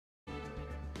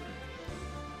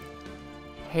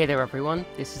Hey there everyone,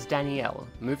 this is Danielle,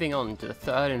 moving on to the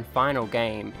third and final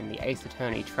game in the Ace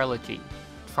Attorney Trilogy,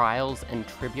 Trials and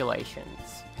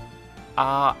Tribulations.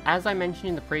 As I mentioned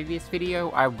in the previous video,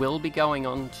 I will be going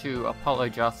on to Apollo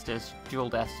Justice, Dual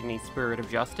Destiny, Spirit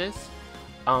of Justice.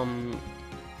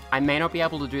 I may not be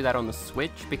able to do that on the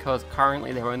Switch, because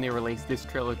currently they've only released this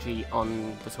trilogy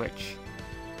on the Switch.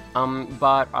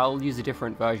 But I'll use a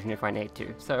different version if I need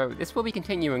to. So this will be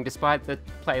continuing despite the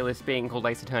playlist being called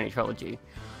Ace Attorney Trilogy.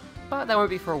 But that won't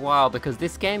be for a while because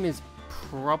this game is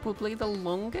probably the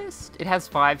longest. It has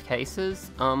 5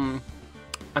 cases. I'm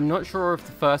not sure if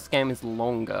the first game is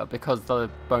longer because the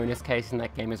bonus case in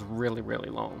that game is really, really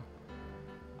long.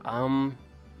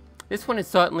 This one is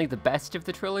certainly the best of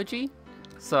the trilogy,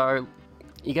 so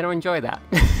you're gonna enjoy that.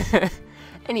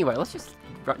 Anyway, let's just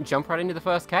jump right into the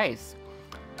first case.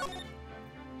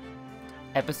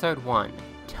 Episode 1,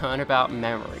 Turnabout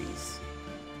Memories.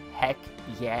 Heck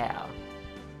yeah.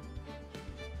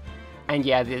 And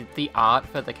yeah, the art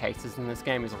for the cases in this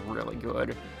game is really good.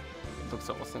 It looks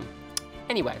awesome.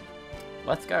 Anyway,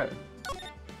 let's go.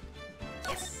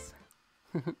 Yes!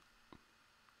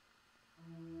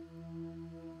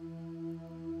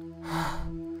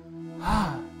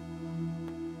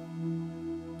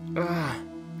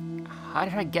 How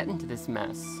did I get into this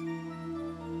mess?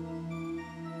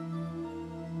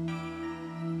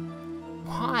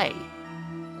 Why?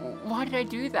 Why did I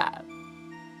do that?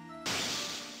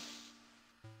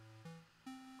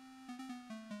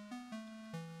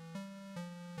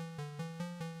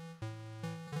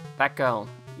 That girl,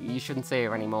 you shouldn't see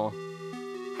her anymore.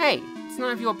 Hey, it's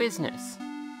none of your business.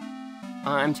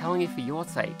 I'm telling you for your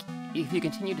sake. If you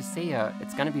continue to see her,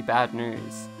 it's gonna be bad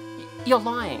news. You're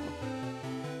lying!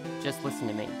 Just listen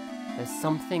to me. There's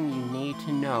something you need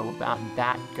to know about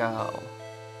that girl.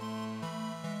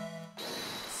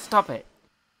 Stop it.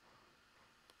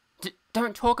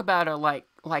 Don't talk about her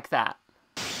like that.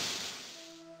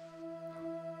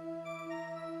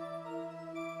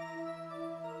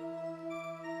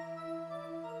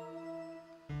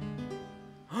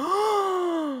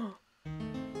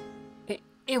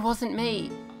 It wasn't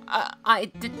me. I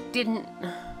didn't...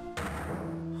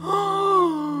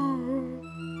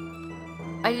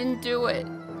 I didn't do it.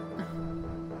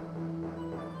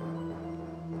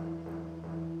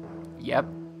 Yep.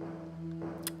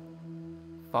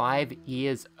 5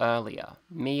 years earlier,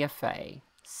 Mia Fey,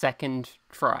 second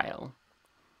trial.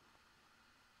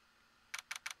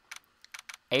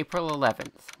 April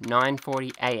 11th,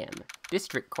 9:40 AM,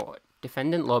 District Court,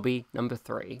 Defendant Lobby, number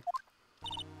 3.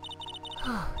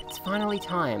 It's finally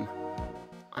time.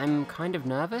 I'm kind of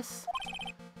nervous.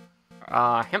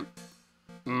 Him.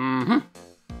 Mm-hmm.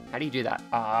 How do you do that?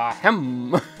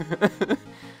 Him.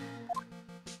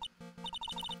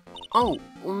 Oh,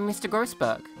 Mr.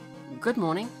 Grossberg. Good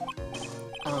morning.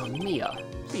 Mia,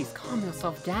 please calm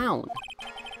yourself down.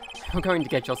 You're going to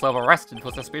get yourself arrested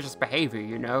for suspicious behavior,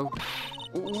 you know.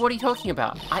 What are you talking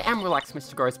about? I am relaxed,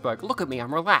 Mr. Grossberg. Look at me,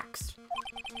 I'm relaxed.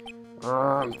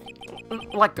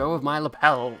 Let go of my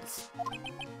lapels.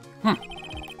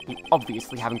 You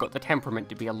obviously haven't got the temperament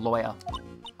to be a lawyer.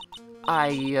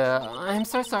 I'm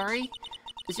so sorry.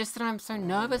 It's just that I'm so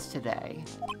nervous today.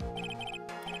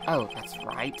 Oh, that's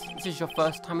right. This is your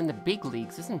first time in the big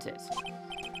leagues, isn't it?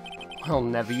 Well,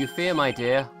 never you fear, my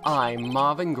dear. I'm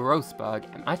Marvin Grossberg,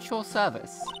 am at your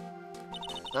service.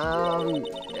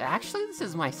 Actually, this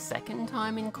is my second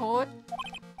time in court.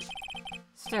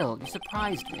 Still, you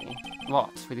surprised me.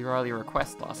 Lots with your earlier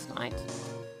request last night.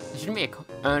 There shouldn't be a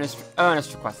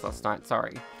earnest request last night,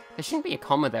 sorry. There shouldn't be a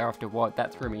comma there after what,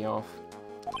 that threw me off.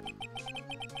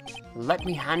 Let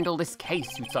me handle this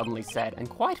case, you suddenly said, and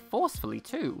quite forcefully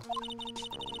too.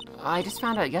 I just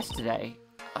found out yesterday.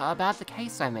 About the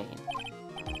case, I mean.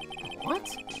 What?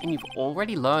 And you've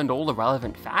already learned all the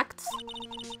relevant facts?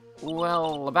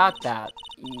 Well, about that,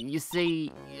 you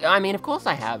see, I mean, of course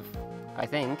I have, I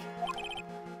think.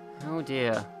 Oh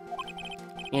dear.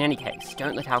 In any case,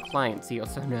 don't let our client see you're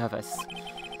so nervous.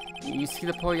 You see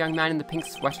the poor young man in the pink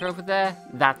sweater over there?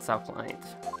 That's our client.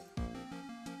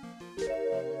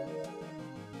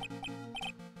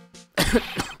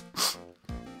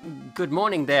 Good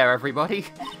morning there, everybody.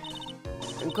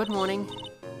 Good morning.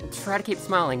 Try to keep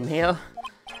smiling, Mia.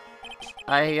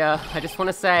 I just want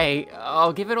to say,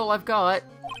 I'll give it all I've got.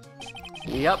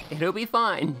 Yep, it'll be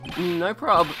fine. No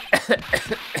prob.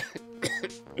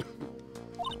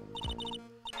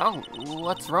 Oh,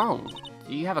 what's wrong?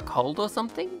 Do you have a cold or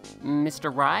something,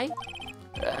 Mr. Rye?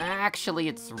 Actually,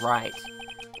 it's Wright.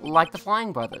 Like the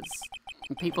Flying Brothers.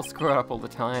 People screw up all the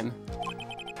time.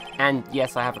 And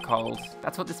yes, I have a cold.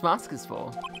 That's what this mask is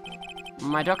for.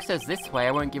 My doc says this way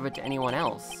I won't give it to anyone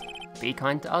else. Be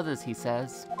kind to others, he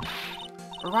says.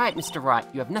 Right, Mr. Wright,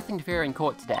 you have nothing to fear in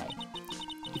court today.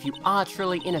 If you are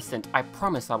truly innocent, I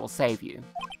promise I will save you.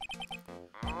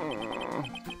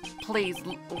 Please,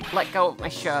 let go of my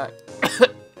shirt.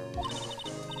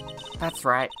 That's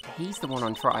right, he's the one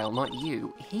on trial, not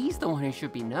you. He's the one who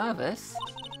should be nervous.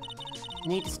 You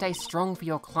need to stay strong for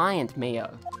your client,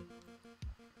 Mia.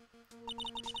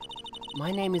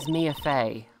 My name is Mia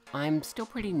Fey. I'm still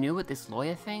pretty new at this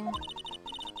lawyer thing.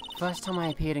 First time I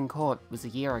appeared in court was a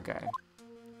year ago.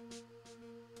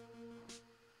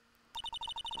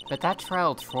 But that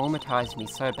trial traumatized me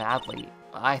so badly,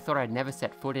 I thought I'd never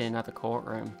set foot in another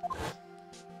courtroom.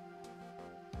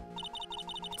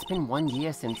 It's been 1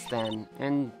 year since then,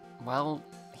 and, well,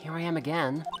 here I am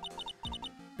again.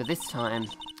 But this time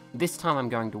I'm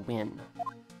going to win.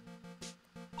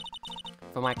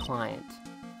 For my client,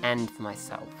 and for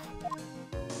myself.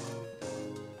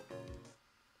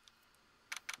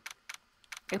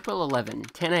 April 11,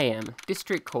 10 AM,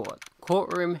 District Court,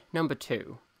 Courtroom number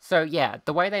 2. So yeah,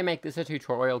 the way they make this a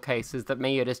tutorial case is that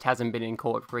Mia just hasn't been in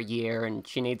court for a year and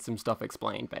she needs some stuff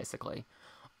explained, basically.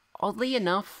 Oddly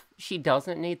enough, she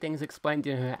doesn't need things explained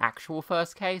in her actual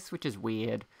first case, which is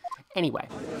weird. Anyway.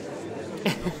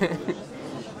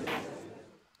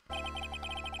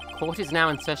 Court is now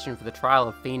in session for the trial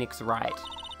of Phoenix Wright.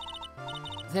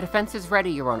 The defense is ready,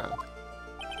 Your Honor.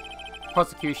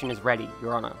 Prosecution is ready,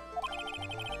 Your Honor.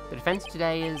 The defense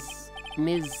today is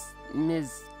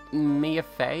Ms. Mia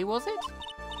Fey, was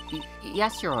it?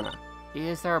 Yes, Your Honor.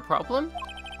 Is there a problem?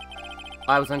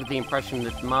 I was under the impression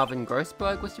that Marvin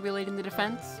Grossberg was to be leading the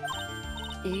defense.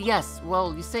 Yes,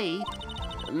 well, you see,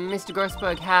 Mr.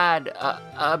 Grossberg had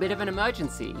a bit of an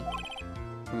emergency.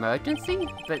 Emergency?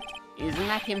 But isn't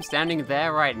that him standing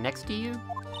there right next to you?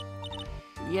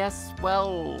 Yes,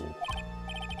 well,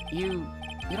 you're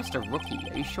just a rookie.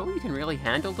 Are you sure you can really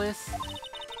handle this?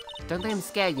 Don't let him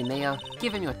scare you, Mia.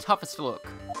 Give him your toughest look.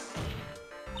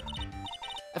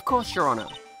 Of course, Your Honor.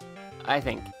 I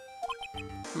think.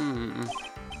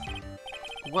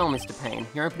 Well, Mr. Payne,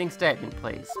 your opening statement,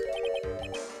 please.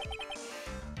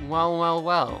 Well.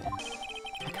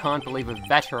 I can't believe a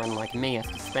veteran like me has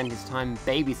to spend his time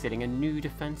babysitting a new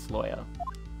defense lawyer.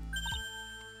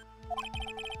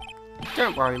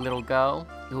 Don't worry, little girl.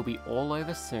 It will be all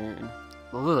over soon.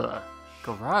 Ugh.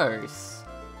 Gross.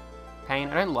 Payne,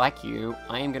 I don't like you.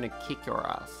 I am gonna kick your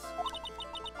ass.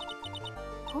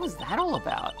 What was that all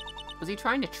about? Was he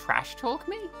trying to trash talk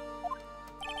me?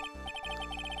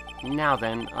 Now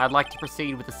then, I'd like to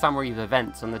proceed with a summary of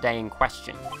events on the day in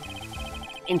question.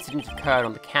 The incident occurred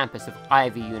on the campus of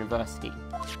Ivy University.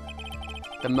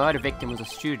 The murder victim was a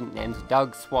student named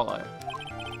Doug Swallow.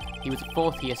 He was a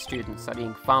 4th-year student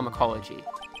studying pharmacology.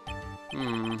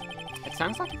 It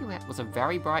sounds like he was a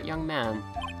very bright young man.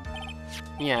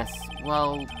 Yes,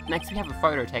 well, next we have a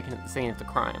photo taken at the scene of the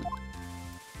crime.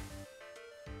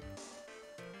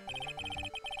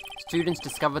 Students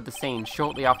discovered the scene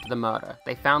shortly after the murder.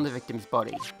 They found the victim's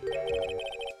body.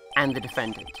 And the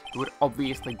defendant, who had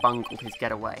obviously bungled his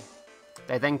getaway.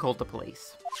 They then called the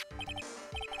police.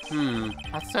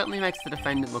 That certainly makes the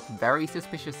defendant look very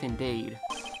suspicious indeed.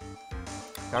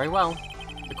 Very well.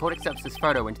 The court accepts this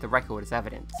photo into the record as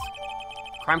evidence.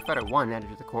 Crime photo 1 added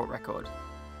to the court record.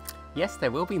 Yes,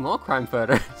 there will be more crime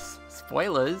photos.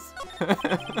 Spoilers.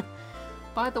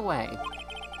 By the way,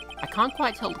 I can't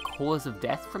quite tell the cause of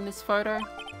death from this photo.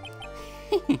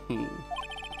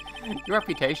 Your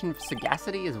reputation for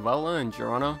sagacity is well earned,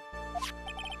 Your Honor.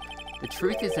 The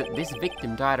truth is that this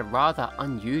victim died a rather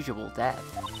unusual death.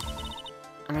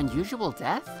 An unusual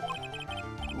death?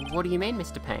 What do you mean,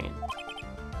 Mr. Payne?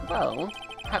 Well,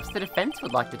 perhaps the defense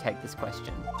would like to take this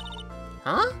question.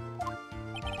 Huh?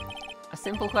 A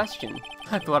simple question.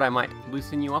 I thought I might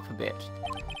loosen you up a bit.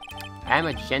 I am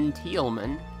a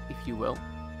gentleman, if you will.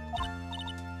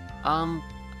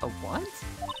 A what?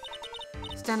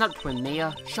 Stand up to him,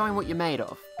 Mia. Show him what you're made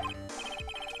of.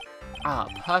 Ah,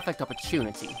 perfect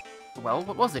opportunity. Well,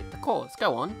 what was it? The cause.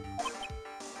 Go on.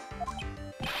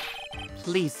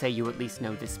 Please say you at least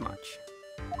know this much.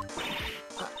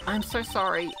 I'm so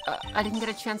sorry. I didn't get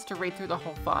a chance to read through the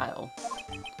whole file.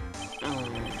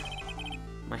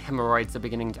 My hemorrhoids are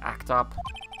beginning to act up.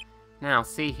 Now,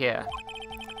 see here.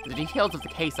 The details of the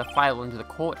case are filed into the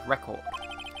court record.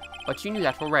 But you knew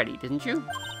that already, didn't you?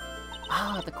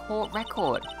 Ah, the court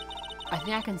record. I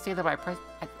think I can see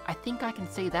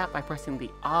that by pressing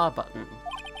the R button.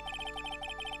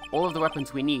 All of the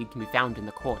weapons we need can be found in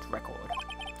the court record.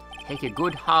 Take a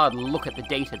good hard look at the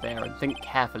data there and think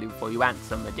carefully before you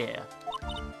answer, my dear.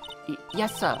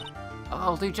 Yes, sir.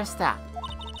 I'll do just that.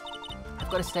 I've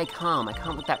got to stay calm. I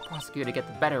can't let that prosecutor get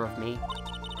the better of me.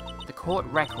 The Court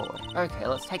record. Okay,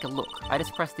 let's take a look. I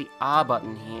just press the R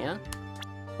button here,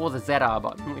 or the ZR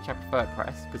button, which I prefer to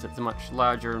press, because it's a much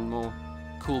larger and more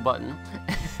cool button.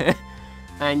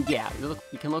 And yeah,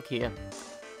 you can look here.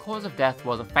 Cause of death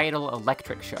was a fatal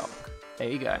electric shock. There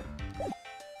you go.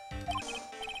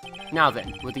 Now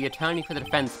then, would the attorney for the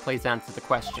defense please answer the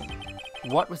question?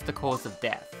 What was the cause of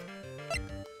death?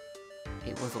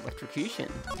 It was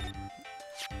electrocution.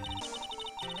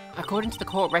 According to the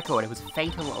court record, it was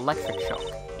fatal electric shock.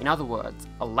 In other words,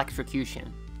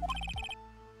 electrocution.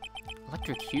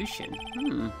 Electrocution?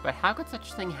 But how could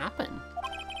such a thing happen?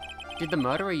 Did the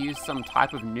murderer use some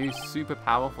type of new super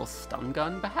powerful stun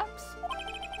gun, perhaps?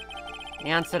 The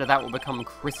answer to that will become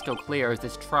crystal clear as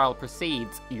this trial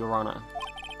proceeds, Your Honor.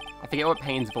 I forget what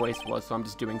Payne's voice was, so I'm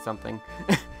just doing something.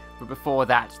 But before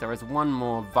that, there is one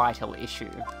more vital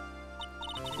issue.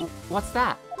 What's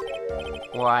that?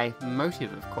 Why,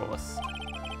 motive, of course.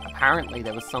 Apparently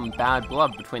there was some bad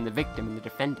blood between the victim and the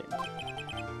defendant.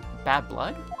 Bad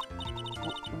blood?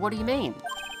 What do you mean?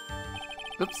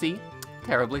 Oopsie.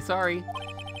 Terribly sorry.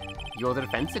 You're the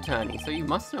defense attorney, so you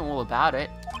must know all about it.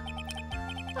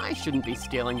 I shouldn't be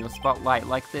stealing your spotlight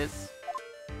like this.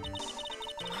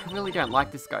 I really don't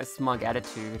like this guy's smug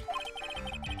attitude.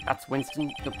 That's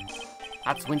Winston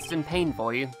Payne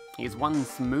for you. He is one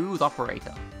smooth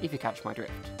operator, if you catch my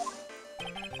drift.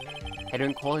 They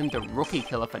don't call him the rookie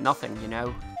killer for nothing, you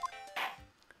know.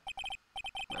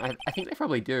 I think they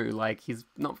probably do, like, he's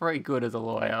not very good as a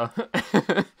lawyer.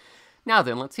 Now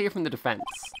then, let's hear from the defense.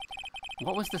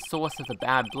 What was the source of the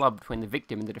bad blood between the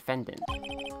victim and the defendant?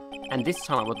 And this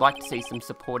time I would like to see some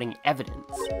supporting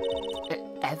evidence.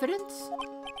 Evidence?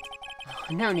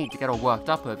 No need to get all worked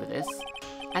up over this.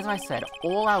 As I said,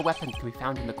 all our weapons can be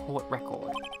found in the court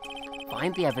record.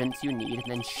 Find the evidence you need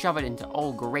and then shove it into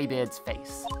old Greybeard's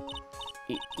face.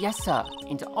 Yes, sir,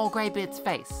 into old Greybeard's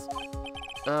face.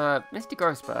 Mr.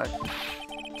 Grossberg,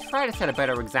 try to set a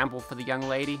better example for the young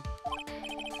lady.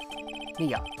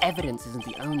 Mia, evidence isn't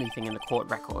the only thing in the court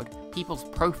record. People's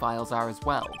profiles are as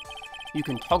well. You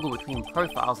can toggle between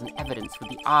profiles and evidence with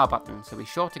the R button, so be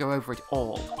sure to go over it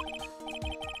all.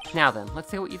 Now then, let's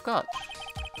see what you've got.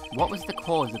 What was the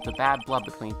cause of the bad blood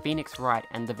between Phoenix Wright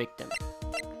and the victim?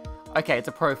 Okay, it's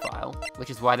a profile, which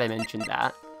is why they mentioned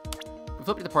that. We've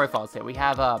looked at the profiles here. We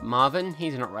have Marvin,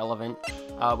 he's not relevant.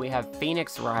 We have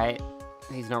Phoenix Wright,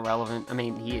 he's not relevant. I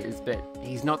mean, he is, but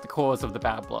he's not the cause of the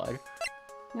bad blood.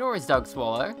 Nor is Doug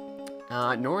Swallow.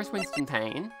 Nor is Winston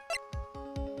Payne.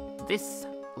 This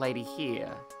lady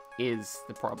here is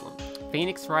the problem.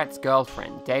 Phoenix Wright's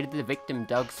girlfriend dated the victim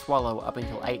Doug Swallow up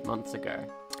until 8 months ago.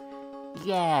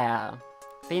 Yeah.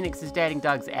 Phoenix is dating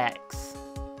Doug's ex.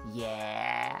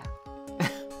 Yeah.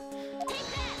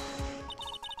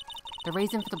 The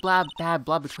reason for the bad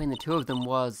blood between the two of them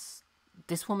was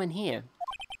this woman here.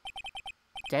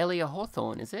 Dahlia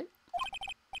Hawthorne, is it?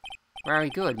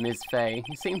 Very good, Ms. Fay.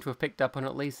 You seem to have picked up on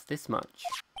at least this much.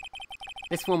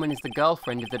 This woman is the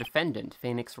girlfriend of the defendant,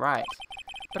 Phoenix Wright.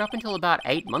 But up until about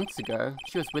 8 months ago,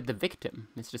 she was with the victim,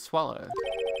 Mr. Swallow.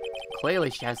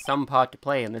 Clearly she has some part to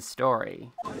play in this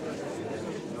story.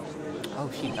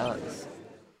 Oh, she does.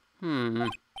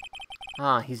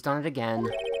 Ah, he's done it again.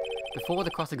 Before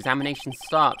the cross-examination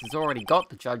starts, he's already got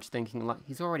the judge thinking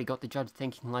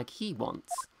like he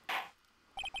wants.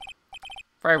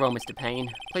 Very well, Mr. Payne.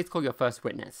 Please call your first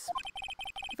witness.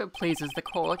 If it pleases the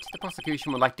court, the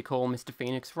prosecution would like to call Mr.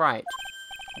 Phoenix Wright.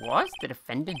 What? The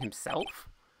defendant himself?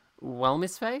 Well,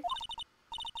 Miss Fay?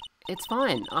 It's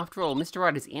fine. After all, Mr.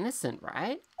 Wright is innocent,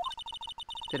 right?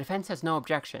 The defense has no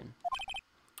objection.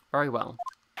 Very well.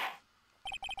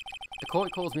 The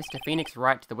court calls Mr. Phoenix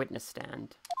Wright to the witness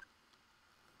stand.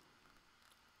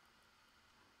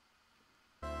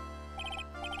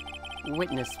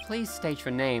 Witness, please state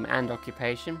your name and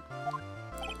occupation.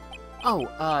 Oh,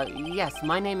 yes,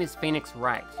 my name is Phoenix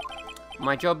Wright.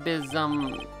 My job is,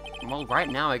 well, right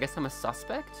now I guess I'm a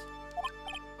suspect?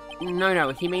 No,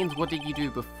 he means what did you do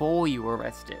before you were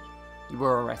arrested? You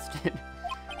were arrested.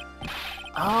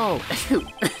 Oh,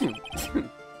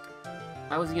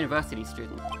 I was a university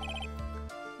student.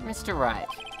 Mr. Wright,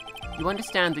 you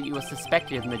understand that you were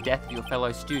suspected in the death of your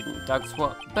fellow student, Doug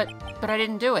Swallow, but I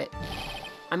didn't do it.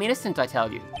 I'm innocent, I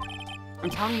tell you. I'm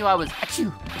telling you I was...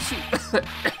 Achoo! Achoo!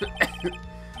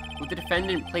 Would the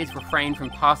defendant please refrain from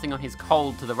passing on his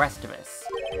cold to the rest of us?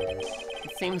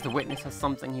 It seems the witness has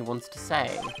something he wants to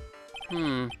say.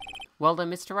 Well then,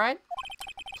 Mr. Wright,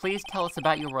 please tell us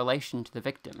about your relation to the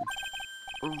victim.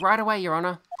 Right away, Your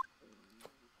Honor.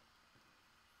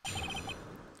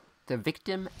 The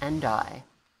victim and I.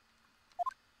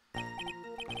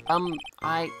 I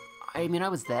mean, I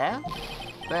was there.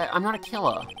 But I'm not a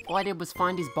killer. All I did was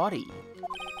find his body.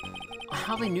 I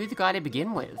hardly knew the guy to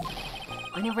begin with.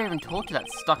 I never even talked to that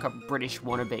stuck-up British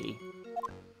wannabe.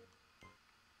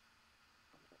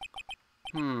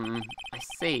 I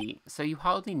see. So you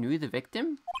hardly knew the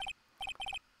victim?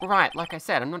 Right, like I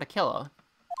said, I'm not a killer.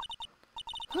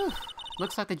 Whew.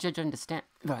 Looks like the judge understands.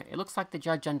 Right, it looks like the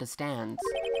judge understands.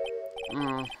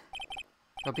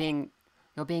 You're being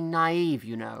naive,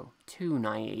 you know. Too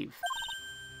naive.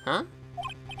 Huh?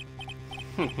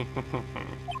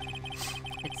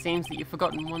 It seems that you've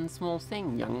forgotten one small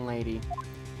thing, young lady.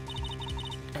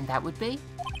 And that would be?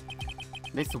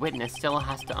 This witness still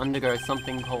has to undergo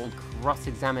something called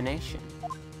cross-examination.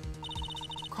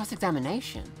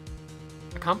 Cross-examination?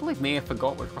 I can't believe Mia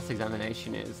forgot what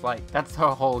cross-examination is. Like, that's her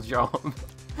whole job.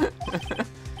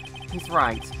 He's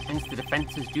right, and it's the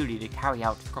defense's duty to carry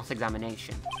out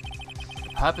cross-examination. The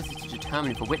purpose is to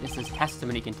determine if a witness's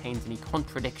testimony contains any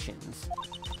contradictions.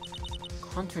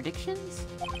 Contradictions?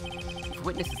 If a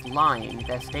witness is lying,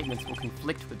 their statements will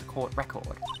conflict with the court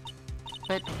record.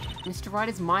 But Mr. Wright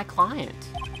is my client.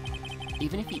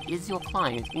 Even if he is your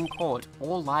client, in court,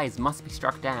 all lies must be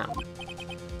struck down.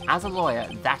 As a lawyer,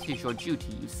 that is your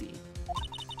duty, you see.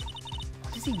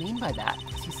 What does he mean by that?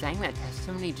 Is he saying that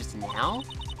testimony just now?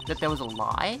 That there was a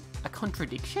lie? A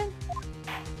contradiction?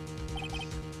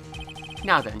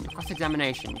 Now then,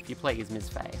 cross-examination, if you please, Ms.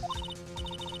 Fay.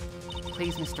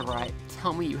 Please, Mr. Wright,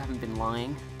 tell me you haven't been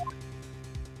lying.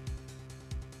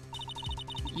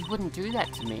 You wouldn't do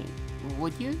that to me,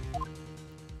 would you?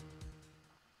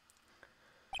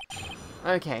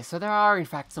 Okay, so there are in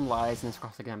fact some lies in this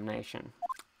cross-examination.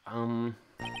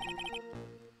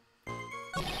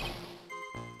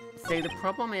 See, the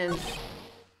problem is,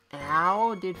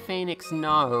 how did Phoenix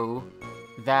know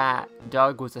that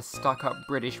Doug was a stuck-up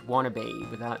British wannabe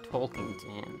without talking to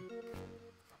him?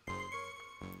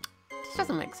 This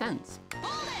doesn't make sense.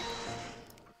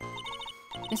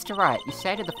 Mr. Wright, you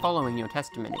stated the following in your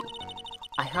testimony.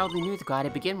 I hardly knew the guy to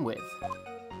begin with.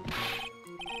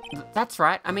 That's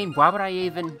right, I mean, why would I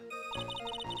even...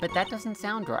 But that doesn't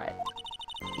sound right.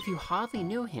 If you hardly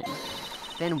knew him,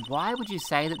 then why would you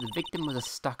say that the victim was a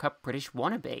stuck-up British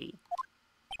wannabe?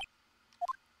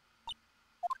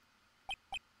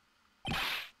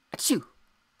 Achoo!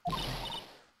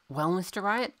 Well, Mr.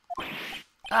 Wright?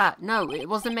 No, it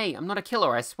wasn't me. I'm not a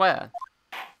killer, I swear.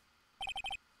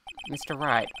 Mr.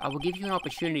 Wright, I will give you an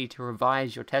opportunity to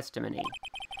revise your testimony.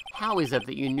 How is it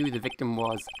that you knew the victim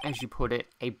was, as you put it,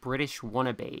 a British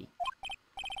wannabe?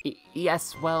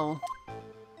 Yes, well...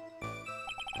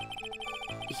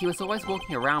 He was always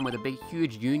walking around with a big,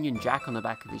 huge Union Jack on the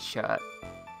back of his shirt.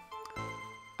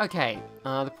 Okay,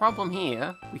 the problem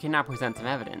here, we can now present some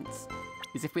evidence,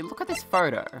 is if we look at this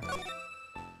photo,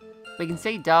 we can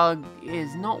see Doug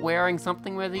is not wearing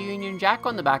something with a Union Jack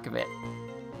on the back of it.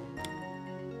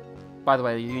 By the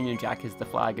way, the Union Jack is the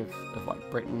flag of like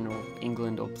Britain or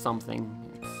England or something.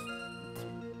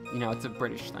 It's, you know, it's a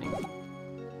British thing.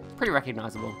 Pretty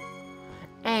recognizable.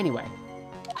 Anyway.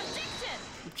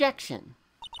 Objection!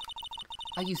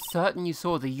 Are you certain you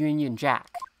saw the Union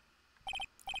Jack?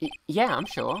 Yeah, I'm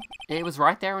sure. It was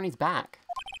right there on his back.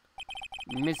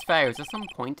 Ms. Fay, is there some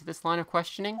point to this line of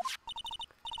questioning?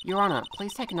 Your Honor,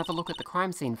 please take another look at the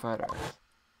crime scene photo.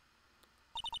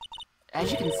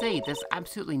 As you can see, there's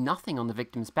absolutely nothing on the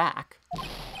victim's back.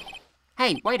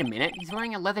 Hey, wait a minute, he's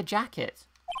wearing a leather jacket.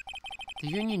 The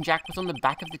Union Jack was on the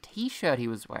back of the t-shirt he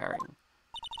was wearing.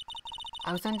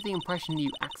 I was under the impression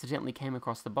you accidentally came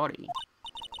across the body.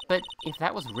 But if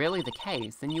that was really the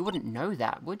case, then you wouldn't know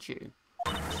that, would you?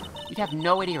 You'd have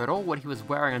no idea at all what he was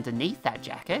wearing underneath that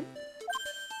jacket.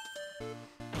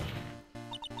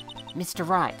 Mr.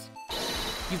 Wright,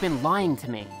 you've been lying to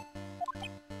me.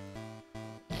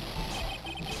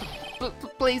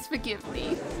 Please forgive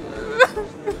me.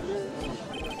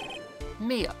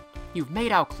 Mia, you've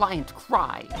made our client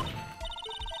cry.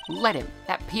 Let him.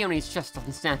 That peony's just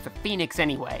doesn't stand for Phoenix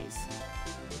anyways.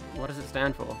 What does it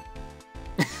stand for?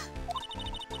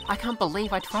 I can't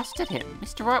believe I trusted him.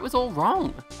 Mr. Wright was all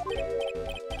wrong.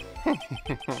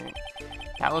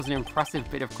 That was an impressive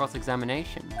bit of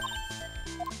cross-examination.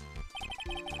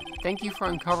 Thank you for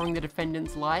uncovering the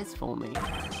defendant's lies for me.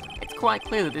 It's quite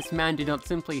clear that this man did not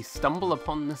simply stumble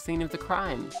upon the scene of the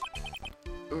crime.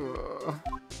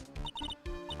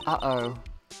 Uh-oh.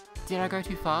 Did I go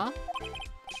too far?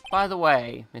 By the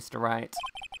way, Mr. Wright,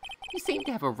 you seem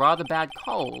to have a rather bad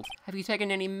cold. Have you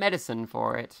taken any medicine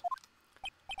for it?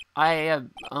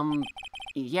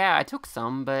 Yeah, I took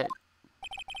some, but...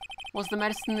 Was the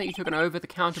medicine that you took an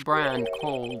over-the-counter brand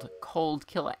called Cold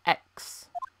Killer X?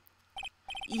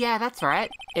 Yeah, that's right.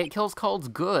 It kills colds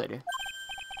good.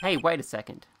 Hey, wait a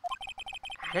second.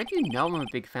 How did you know I'm a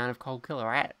big fan of Cold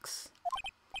Killer X?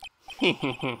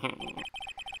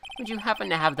 Would you happen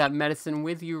to have that medicine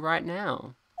with you right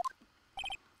now?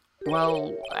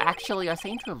 Well, actually, I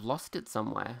seem to have lost it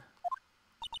somewhere.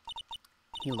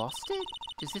 He lost it?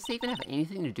 Does this even have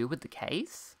anything to do with the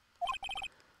case?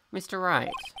 Mr.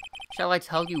 Wright, shall I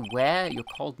tell you where your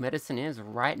cold medicine is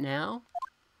right now?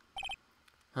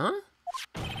 Huh?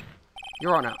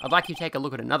 Your Honor, I'd like you to take a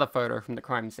look at another photo from the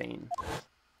crime scene.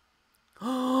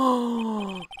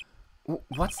 Oh!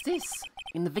 What's this?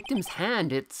 In the victim's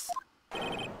hand, it's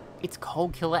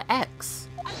Cold Killer X.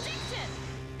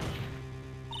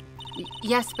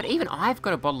 Yes, but even I've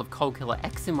got a bottle of Cold Killer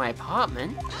X in my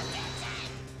apartment.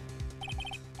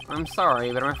 I'm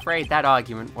sorry, but I'm afraid that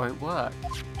argument won't work.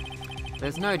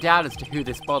 There's no doubt as to who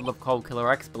this bottle of Cold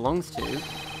Killer X belongs to,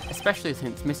 especially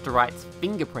since Mr. Wright's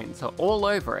fingerprints are all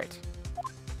over it.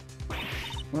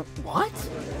 What?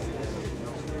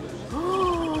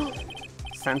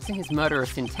 Sensing his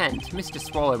murderous intent, Mr.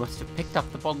 Swallow must have picked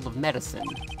up the bottle of medicine,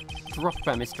 dropped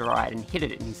by Mr. Wright and hid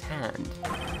it in his hand.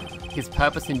 His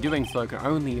purpose in doing so can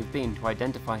only have been to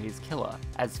identify his killer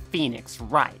as Phoenix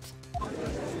Wright.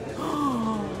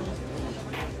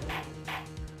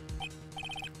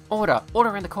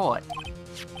 Order in the court.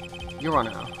 Your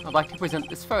Honor, I'd like to present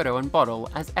this photo and bottle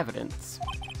as evidence.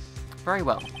 Very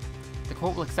well. The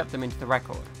court will accept them into the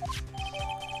record.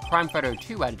 Crime photo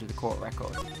 2 added to the court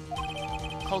record.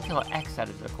 Cold Killer X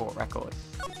added to the court record.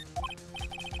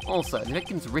 Also, the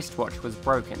victim's wristwatch was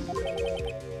broken.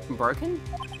 Broken?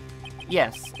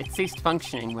 Yes, it ceased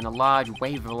functioning when a large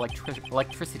wave of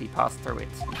electricity passed through it.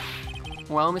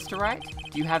 Well, Mr. Wright,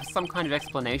 do you have some kind of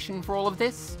explanation for all of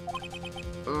this?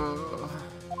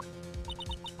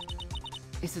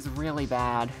 This is really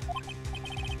bad.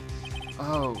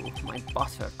 Oh, my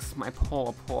buttocks, my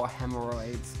poor, poor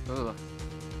hemorrhoids. Ugh.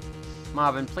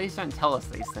 Marvin, please don't tell us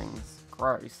these things.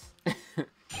 Gross.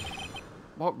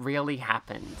 What really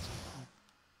happened?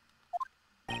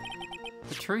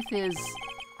 The truth is,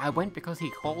 I went because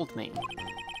he called me.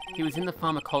 He was in the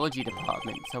pharmacology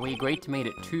department, so we agreed to meet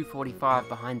at 2:45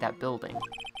 behind that building.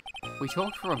 We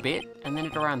talked for a bit, and then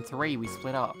at around 3 we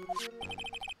split up.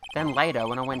 Then later,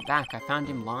 when I went back, I found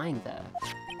him lying there.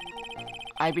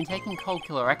 I'd been taking Cold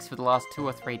Killer X for the last 2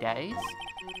 or 3 days,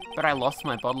 but I lost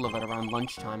my bottle of it around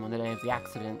lunchtime on the day of the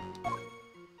accident.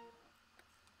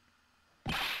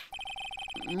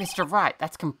 Mr. Wright,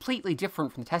 that's completely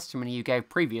different from the testimony you gave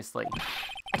previously.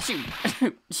 Achoo!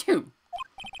 Achoo!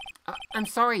 I'm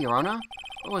sorry, Your Honor.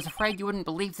 I was afraid you wouldn't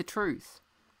believe the truth.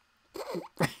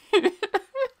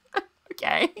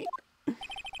 Okay.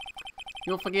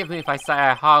 You'll forgive me if I say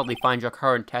I hardly find your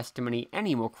current testimony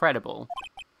any more credible.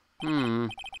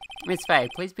 Miss Fay,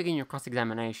 please begin your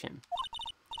cross-examination.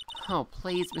 Oh,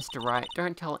 please, Mr. Wright,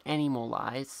 don't tell any more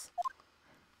lies.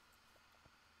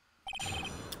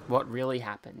 What really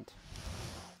happened?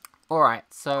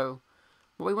 Alright, so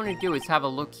what we want to do is have a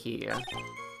look here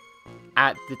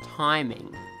at the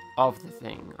timing of the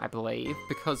thing, I believe,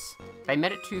 because they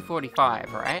met at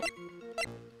 2:45, right?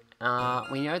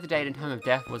 We know the date and time of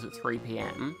death was at 3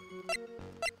 PM.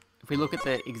 If we look at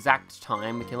the exact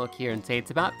time, we can look here and see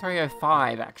it's about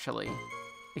 3:05 actually,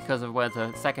 because of where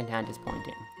the second hand is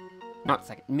pointing. Not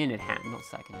second, minute hand, not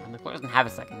second hand. The clock doesn't have a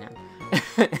second hand.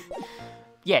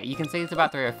 Yeah, you can see it's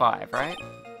about 3:05, right?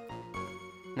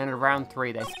 And then at around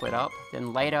 3 they split up.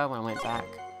 Then later, when I went back,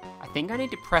 I think I need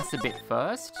to press a bit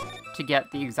first to get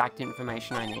the exact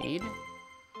information I need.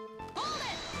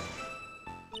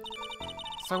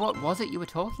 So what was it you were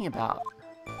talking about?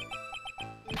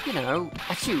 You know,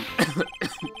 achoo!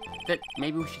 That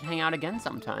maybe we should hang out again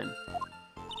sometime.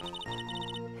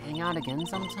 Hang out again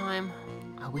sometime?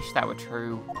 I wish that were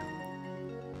true.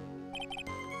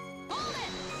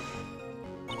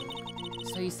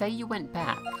 So you say you went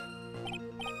back?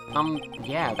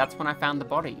 Yeah, that's when I found the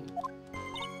body.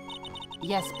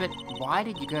 Yes, but why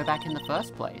did you go back in the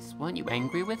first place? Weren't you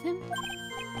angry with him?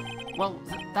 Well,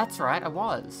 that's right, I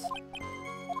was.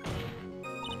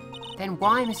 Then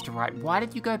why, Mr. Wright? Why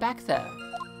did you go back there?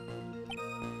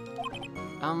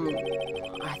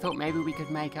 I thought maybe we could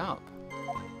make up.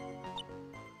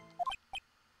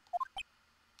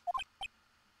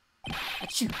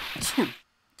 Achoo! Achoo!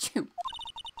 Achoo!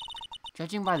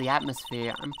 Judging by the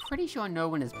atmosphere, I'm pretty sure no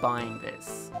one is buying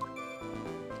this.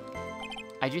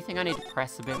 I do think I need to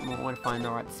press a bit more to find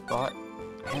the right spot.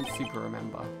 I don't super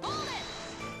remember.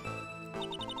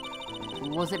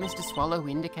 Was it Mr. Swallow who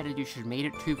indicated you should meet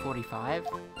at 2:45?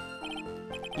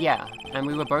 Yeah, and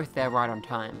we were both there right on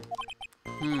time.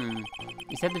 You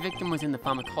said the victim was in the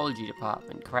pharmacology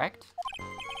department, correct?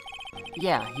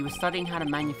 Yeah, he was studying how to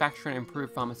manufacture and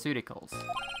improve pharmaceuticals.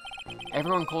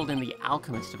 Everyone called him the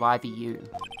alchemist of IVU.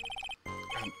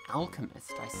 An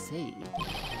alchemist, I see.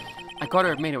 I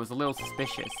gotta admit, it was a little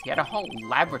suspicious. He had a whole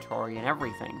laboratory and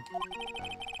everything.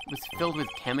 It was filled with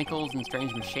chemicals and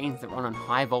strange machines that run on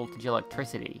high voltage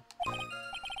electricity.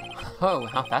 Oh,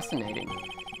 how fascinating.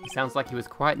 He sounds like he was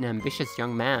quite an ambitious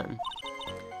young man.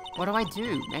 What do I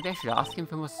do? Maybe I should ask him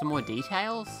for some more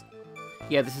details?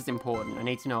 Yeah, this is important. I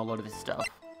need to know a lot of this stuff.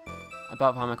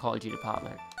 About pharmacology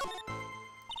department.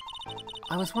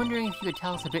 I was wondering if you could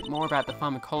tell us a bit more about the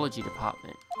pharmacology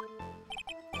department.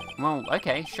 Well,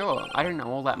 okay, sure. I don't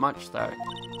know all that much, though.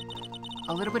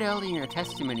 A little bit earlier in your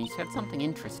testimony, you said something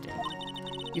interesting.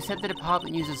 You said the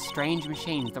department uses strange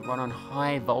machines that run on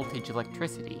high voltage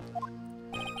electricity.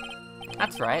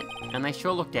 That's right, and they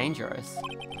sure look dangerous.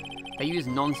 They use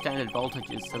non-standard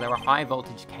voltages, so there are high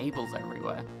voltage cables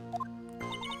everywhere.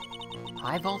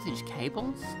 High voltage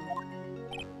cables?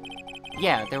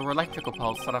 Yeah, there were electrical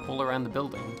poles set up all around the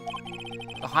building.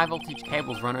 The high voltage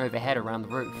cables run overhead around the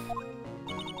roof.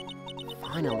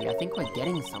 Finally, I think we're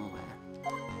getting somewhere.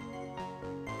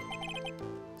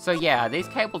 So yeah, these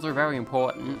cables are very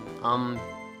important,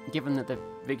 given that the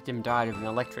victim died of an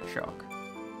electric shock.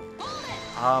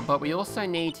 But we also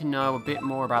need to know a bit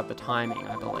more about the timing,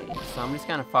 I believe. So I'm just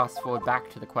going to fast forward back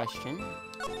to the question.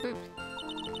 Boop.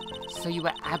 So you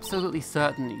were absolutely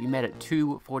certain that you met at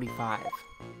 2:45?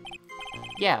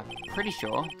 Yeah, pretty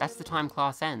sure. That's the time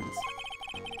class ends.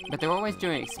 But they're always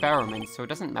doing experiments, so it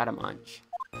doesn't matter much.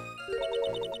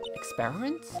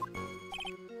 Experiments?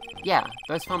 Yeah,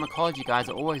 those pharmacology guys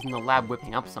are always in the lab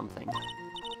whipping up something.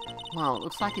 Well, it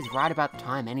looks like he's right about the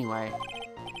time anyway.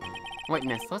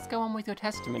 Witness, let's go on with your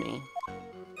testimony.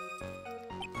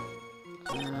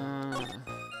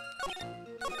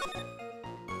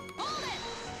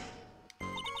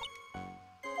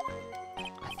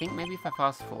 I think maybe if I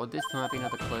fast forward this, there might be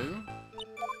another clue.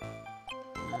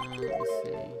 Let me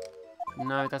see.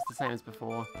 No, that's the same as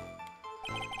before.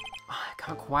 I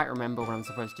can't quite remember what I'm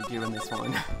supposed to do in this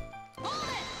one.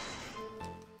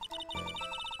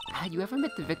 Had you ever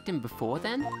met the victim before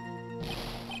then?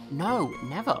 No,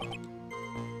 never.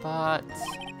 But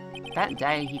that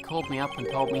day he called me up and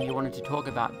told me he wanted to talk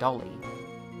about Dolly.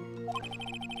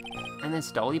 And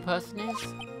this Dolly person is?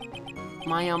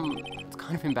 My, it's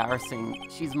kind of embarrassing.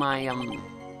 She's my,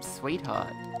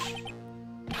 sweetheart.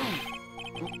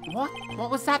 What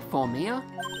was that for, Mia?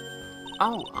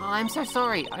 Oh, I'm so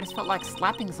sorry. I just felt like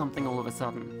slapping something all of a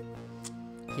sudden.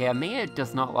 Yeah, Mia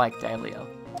does not like Dahlia.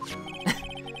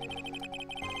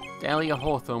 Dahlia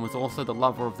Hawthorne was also the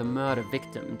lover of the murder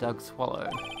victim, Doug Swallow.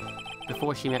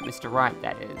 Before she met Mr. Right,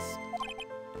 that is.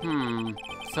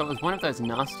 So it was one of those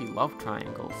nasty love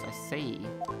triangles, I see.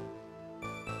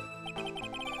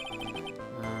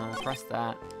 Press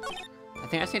that. I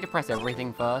think I just need to press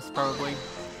everything first, probably.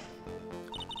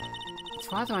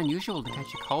 It's rather unusual to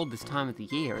catch a cold this time of the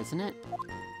year, isn't it?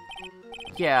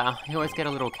 Yeah, I always get a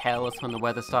little careless when the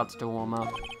weather starts to warm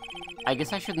up. I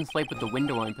guess I shouldn't sleep with the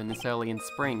window open this early in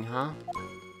spring, huh?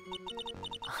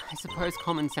 I suppose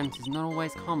common sense is not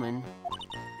always common.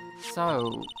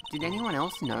 So, did anyone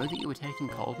else know that you were taking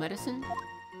cold medicine?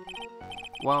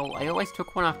 Well, I always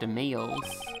took one after meals,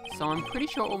 so I'm pretty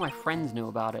sure all my friends knew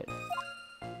about it.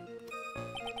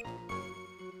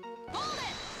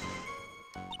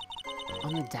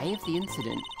 On the day of the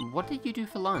incident, what did you do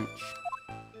for lunch?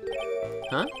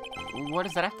 Huh? What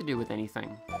does that have to do with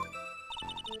anything?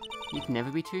 You can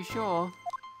never be too sure.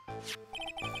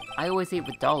 I always eat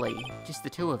with Dolly, just the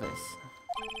two of us.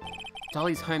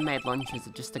 Dolly's homemade lunches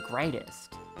are just the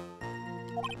greatest.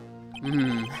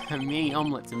 Her mini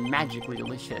omelets are magically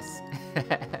delicious.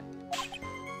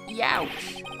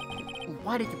 Youch!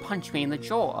 Why did you punch me in the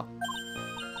jaw?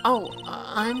 Oh,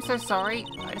 I'm so sorry.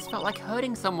 I just felt like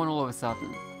hurting someone all of a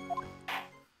sudden.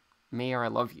 Mia, I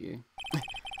love you.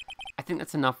 I think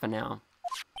that's enough for now.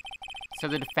 So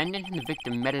the defendant and the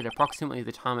victim met at approximately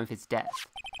the time of his death,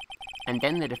 and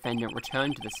then the defendant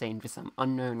returned to the scene for some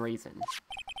unknown reason.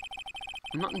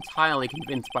 I'm not entirely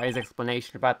convinced by his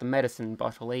explanation about the medicine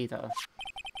bottle either.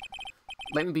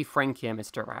 Let me be frank here,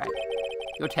 Mr. Wright.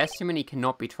 Your testimony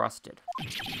cannot be trusted.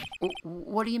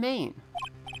 What do you mean?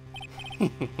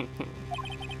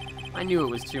 I knew it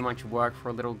was too much work for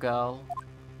a little girl.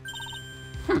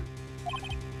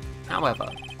 However,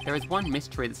 there is one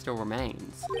mystery that still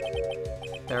remains.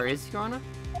 There is, Your Honor?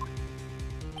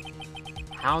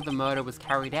 How the murder was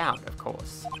carried out, of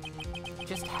course.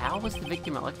 Just how was the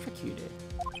victim electrocuted?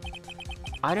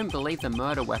 I don't believe the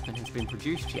murder weapon has been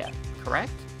produced yet,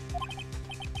 correct?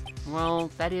 Well,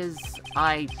 that is...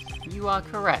 You are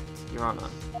correct, Your Honor.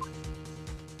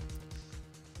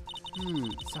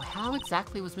 So how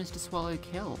exactly was Mr. Swallow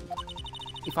killed?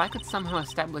 If I could somehow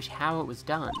establish how it was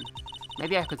done,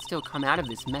 maybe I could still come out of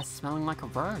this mess smelling like a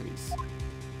rose.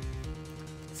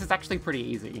 This is actually pretty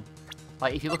easy.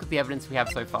 Like, if you look at the evidence we have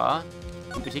so far,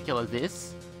 in particular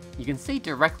this, you can see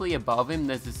directly above him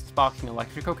there's this sparking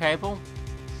electrical cable.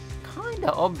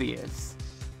 Kinda obvious.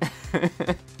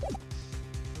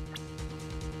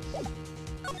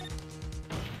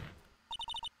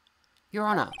 Your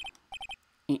Honor.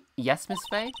 Yes, Miss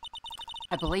Faye?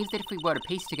 I believe that if we were to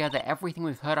piece together everything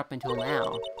we've heard up until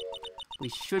now, we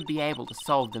should be able to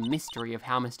solve the mystery of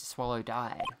how Mr. Swallow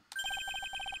died.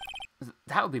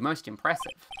 That would be most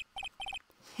impressive.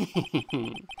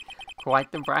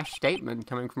 Quite the brash statement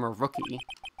coming from a rookie.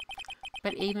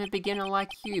 But even a beginner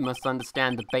like you must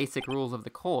understand the basic rules of the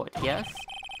court, yes?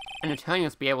 An attorney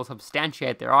must be able to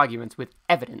substantiate their arguments with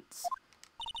evidence.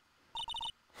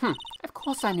 Of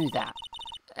course I knew that.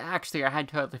 Actually, I had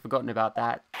totally forgotten about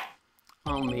that.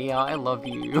 Oh, Mia, I love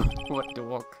you. What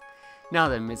dork. Now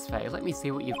then, Miss Faye, let me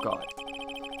see what you've got.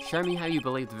 Show me how you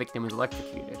believe the victim was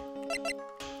electrocuted.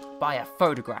 By a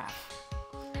photograph.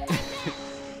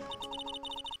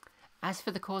 As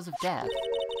for the cause of death,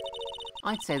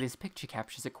 I'd say this picture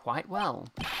captures it quite well.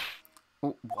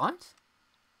 What?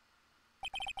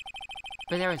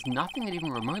 But there is nothing that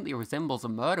even remotely resembles a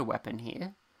murder weapon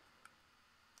here.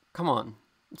 Come on,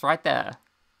 it's right there.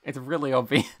 It's really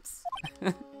obvious.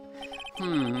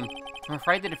 I'm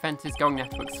afraid the defense is going to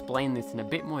have to explain this in a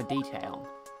bit more detail.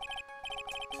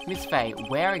 Miss Faye,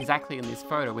 where exactly in this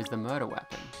photo is the murder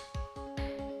weapon?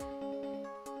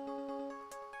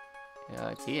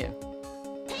 It's here.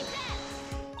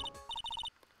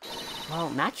 Well,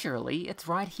 naturally, it's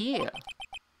right here.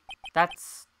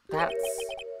 That's...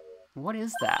 What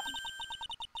is that?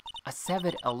 A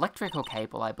severed electrical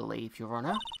cable, I believe, Your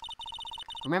Honor.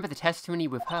 Remember the testimony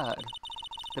we've heard.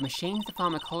 The machines the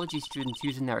pharmacology students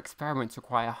use in their experiments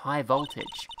require high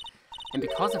voltage. And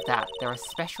because of that, there are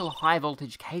special high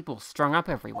voltage cables strung up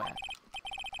everywhere.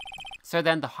 So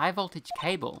then the high voltage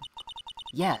cable...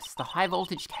 Yes, the high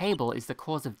voltage cable is the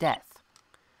cause of death.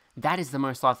 That is the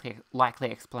most likely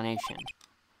explanation.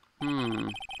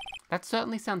 That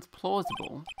certainly sounds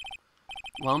plausible.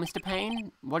 Well, Mr.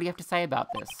 Payne, what do you have to say about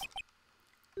this?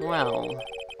 Well,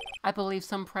 I believe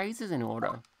some praise is in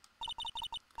order.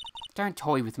 Don't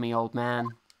toy with me, old man.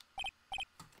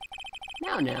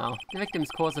 Now, the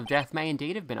victim's cause of death may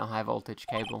indeed have been a high voltage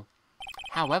cable.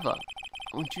 However,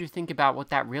 I want you to think about what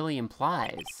that really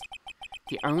implies.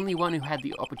 The only one who had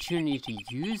the opportunity to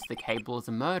use the cable as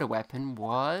a murder weapon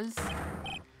was...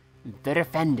 the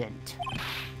defendant.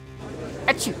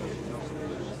 Achoo!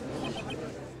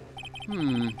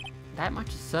 That much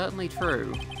is certainly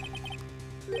true.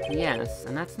 Yes,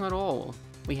 and that's not all.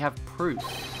 We have proof.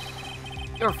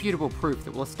 Irrefutable proof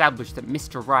that will establish that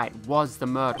Mr. Wright was the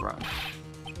murderer.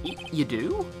 You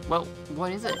do? Well,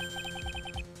 what is it?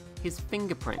 His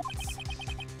fingerprints.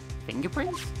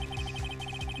 Fingerprints?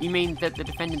 You mean that the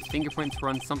defendant's fingerprints were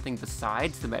on something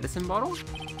besides the medicine bottle?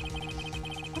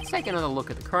 Let's take another look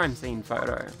at the crime scene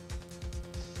photo.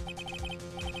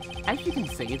 As you can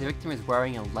see, the victim is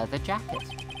wearing a leather jacket.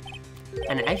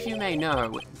 And as you may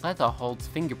know, leather holds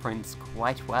fingerprints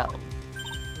quite well.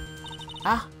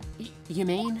 Ah, you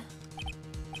mean?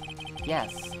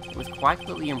 Yes, it was quite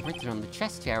clearly imprinted on the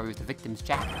chest area of the victim's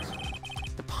jacket.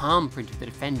 The palm print of the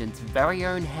defendant's very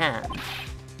own hand.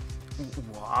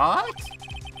 What?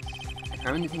 I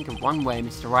can only think of one way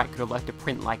Mr. Wright could have left a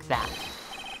print like that.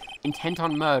 Intent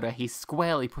on murder, he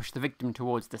squarely pushed the victim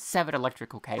towards the severed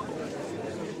electrical cable.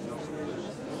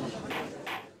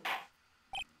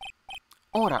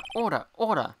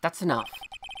 Order, that's enough.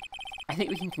 I think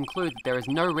we can conclude that there is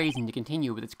no reason to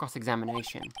continue with its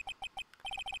cross-examination.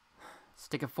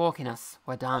 Stick a fork in us,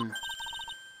 we're done.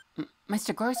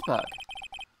 Mr. Grossberg!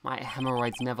 My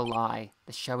hemorrhoids never lie.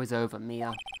 The show is over,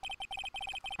 Mia.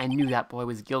 I knew that boy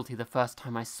was guilty the first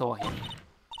time I saw him.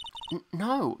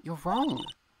 No, you're wrong.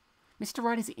 Mr.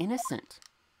 Wright is innocent.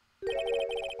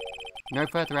 No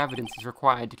further evidence is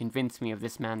required to convince me of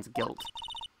this man's guilt.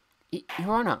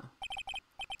 Your Honor,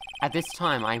 at this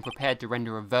time I am prepared to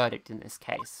render a verdict in this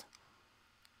case.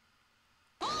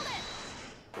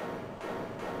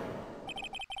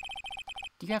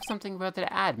 Do you have something further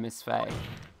to add, Miss Faye?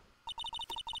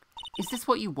 Is this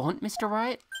what you want, Mr.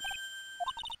 Wright?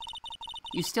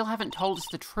 You still haven't told us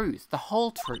the truth, the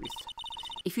whole truth.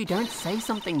 If you don't say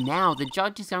something now, the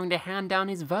judge is going to hand down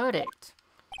his verdict.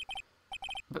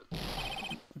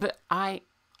 But I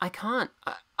can't.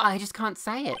 I just can't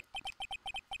say it.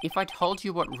 If I told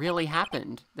you what really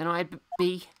happened, then I'd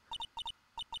be...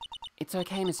 It's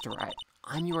okay, Mr. Wright.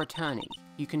 I'm your attorney.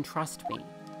 You can trust me.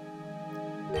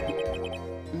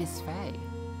 Miss Faye.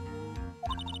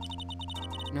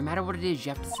 No matter what it is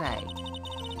you have to say,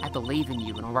 I believe in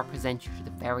you and I'll represent you to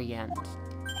the very end.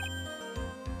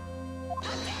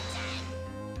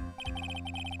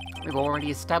 We've already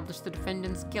established the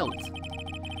defendant's guilt.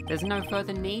 There's no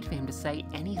further need for him to say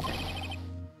anything.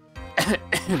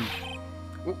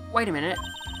 Wait a minute.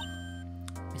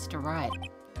 Mr. Wright.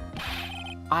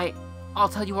 I'll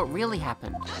tell you what really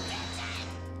happened.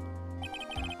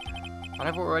 But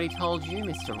I've already told you,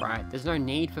 Mr. Wright. There's no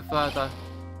need for further...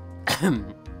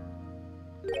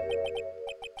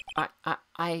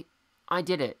 I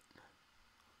did it.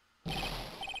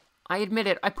 I admit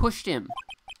it, I pushed him.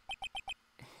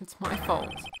 It's my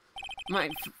fault. My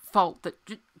fault that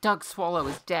Doug Swallow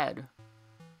is dead.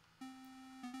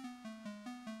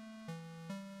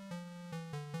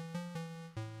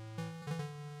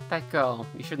 That girl,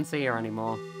 you shouldn't see her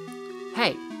anymore.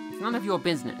 Hey, it's none of your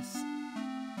business.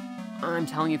 I'm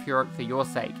telling you for your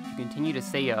sake, if you continue to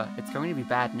see her, it's going to be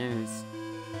bad news.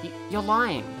 You're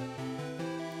lying.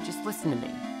 Just listen to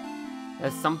me.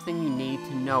 There's something you need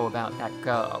to know about that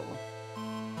girl.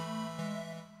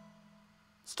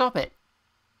 Stop it.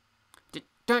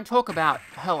 Don't talk about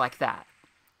her like that.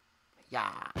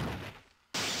 Yeah.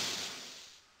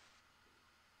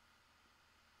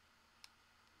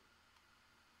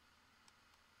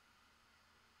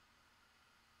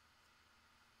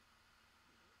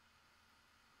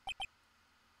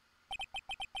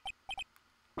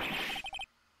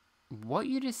 What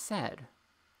you just said,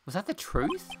 was that the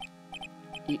truth?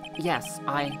 Yes,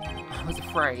 I was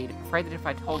afraid that if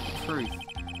I told the truth,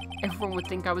 everyone would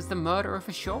think I was the murderer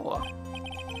for sure.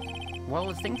 Well,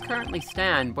 as things currently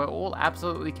stand, we're all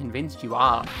absolutely convinced you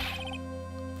are.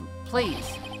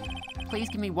 Please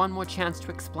give me one more chance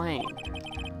to explain.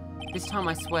 This time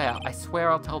I swear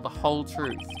I'll tell the whole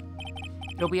truth.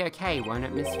 It'll be okay, won't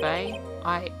it, Miss Faye?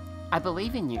 I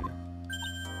believe in you.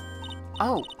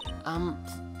 Oh,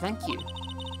 thank you.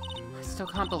 I still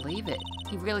can't believe it.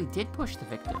 He really did push the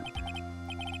victim.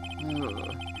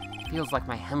 Ugh. Feels like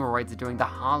my hemorrhoids are doing the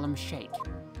Harlem Shake.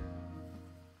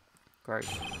 Gross.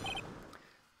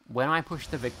 When I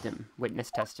pushed the victim, witness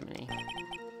testimony.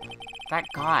 That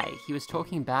guy, he was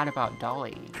talking bad about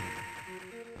Dolly.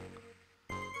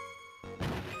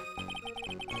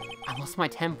 I lost my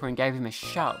temper and gave him a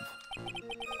shove.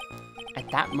 At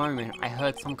that moment, I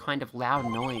heard some kind of loud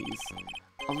noise.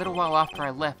 A little while after I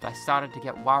left, I started to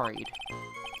get worried.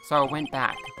 So I went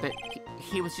back, but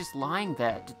he was just lying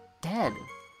there, dead.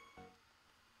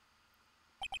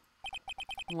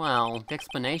 Well, the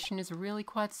explanation is really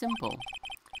quite simple.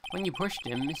 When you pushed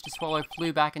him, Mr. Swallow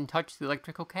flew back and touched the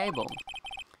electrical cable.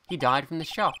 He died from the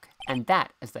shock, and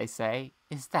that, as they say,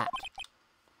 is that.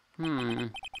 A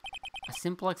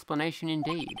simple explanation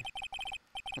indeed.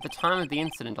 At the time of the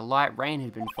incident, a light rain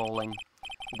had been falling.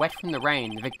 Wet from the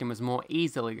rain, the victim was more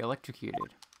easily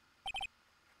electrocuted.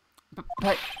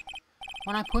 But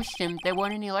when I pushed him, there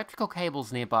weren't any electrical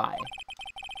cables nearby.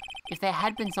 If there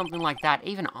had been something like that,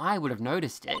 even I would have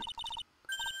noticed it.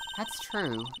 That's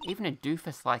true. Even a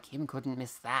doofus like him couldn't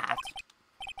miss that.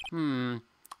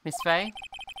 Miss Faye?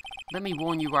 Let me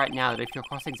warn you right now that if your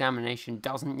cross-examination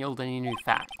doesn't yield any new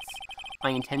facts,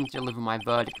 I intend to deliver my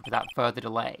verdict without further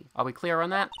delay. Are we clear on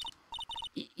that?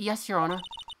 Yes, Your Honor.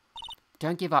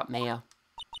 Don't give up, Mia.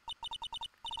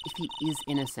 If he is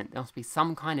innocent, there must be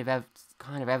some kind of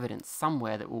evidence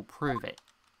somewhere that will prove it.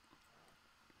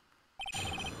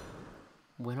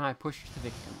 When I pushed the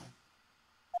victim.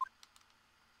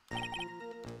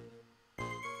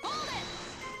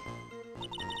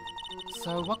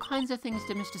 So, what kinds of things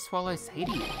did Mr. Swallow say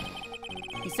to you?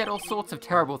 He said all sorts of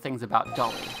terrible things about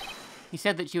Dolly. He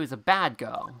said that she was a bad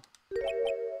girl.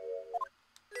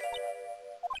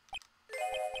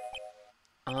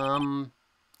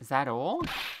 Is that all?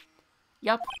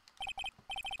 Yup.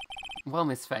 Well,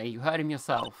 Miss Faye, you heard him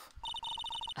yourself.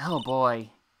 Oh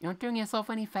boy, you're not doing yourself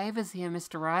any favors here,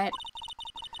 Mr. Wright.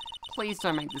 Please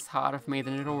don't make this harder for me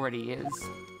than it already is.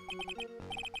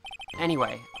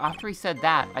 Anyway, after he said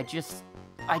that, I just...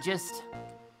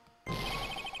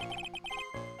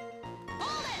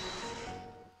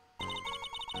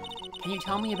 Can you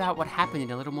tell me about what happened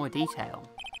in a little more detail?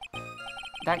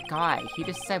 That guy, he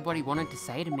just said what he wanted to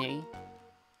say to me.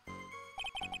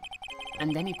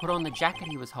 And then he put on the jacket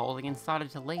he was holding and started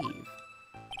to leave.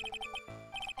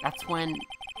 That's when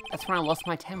I lost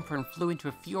my temper and flew into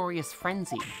a furious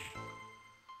frenzy.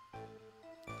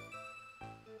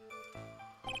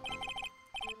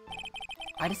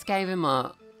 I just gave him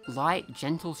a light,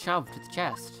 gentle shove to the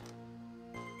chest.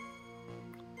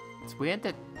 It's weird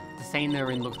that the scene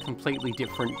they're in looks completely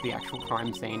different to the actual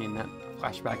crime scene in that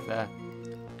flashback there.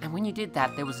 And when you did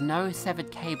that, there was no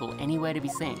severed cable anywhere to be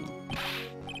seen.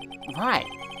 Right,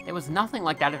 there was nothing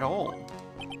like that at all.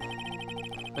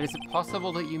 But is it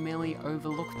possible that you merely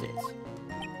overlooked it?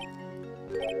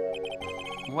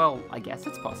 Well, I guess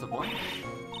it's possible.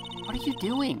 What are you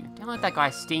doing? Don't let that guy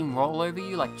steamroll over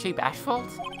you like cheap asphalt.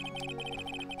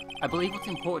 I believe what's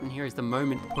important here is the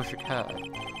moment the push occurred.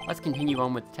 Let's continue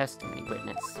on with the testimony,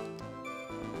 witness.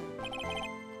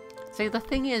 See, the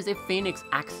thing is, if Phoenix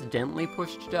accidentally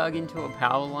pushed Doug into a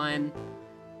power line,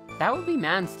 that would be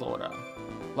manslaughter.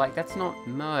 Like, that's not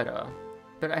murder.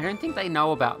 But I don't think they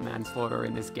know about manslaughter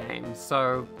in this game,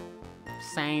 so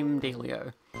same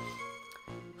dealio.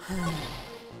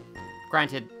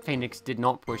 Granted, Phoenix did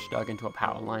not push Doug into a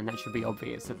power line, that should be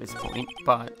obvious at this point,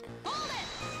 but...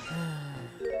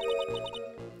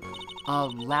 A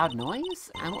loud noise?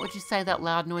 And what would you say that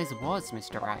loud noise was,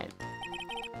 Mr. Wright?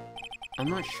 I'm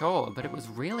not sure, but it was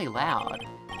really loud.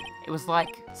 It was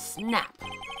like, snap!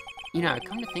 You know,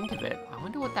 come to think of it, I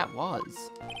wonder what that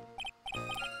was.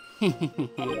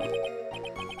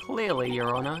 Clearly,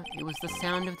 Your Honor, it was the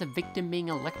sound of the victim being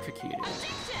electrocuted.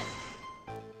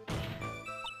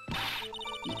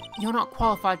 You're not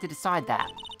qualified to decide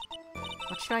that.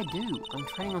 What should I do? I'm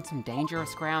treading on some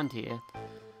dangerous ground here.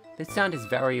 This sound is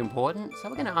very important, so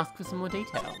we're going to ask for some more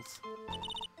details.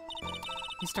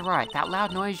 Mr. Wright, that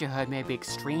loud noise you heard may be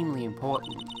extremely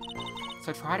important,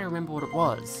 so try to remember what it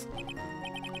was.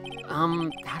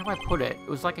 How do I put it? It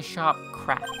was like a sharp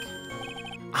crack.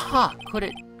 Aha! Could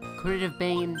it have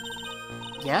been...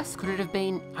 Yes, could it have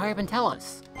been... Hurry up and tell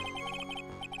us.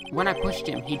 When I pushed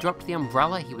him, he dropped the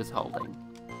umbrella he was holding.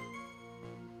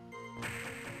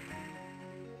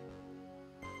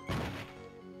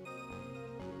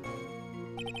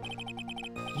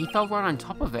 He fell right on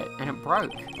top of it, and it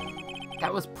broke.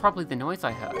 That was probably the noise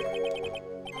I heard.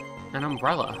 An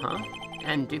umbrella, huh?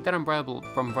 And did that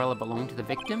umbrella belong to the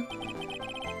victim?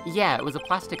 Yeah, it was a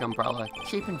plastic umbrella,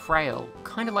 cheap and frail,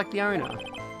 kind of like the owner.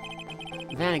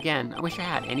 Then again, I wish I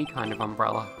had any kind of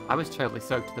umbrella. I was totally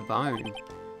soaked to the bone.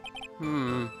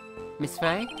 Miss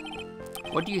Faye?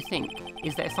 What do you think?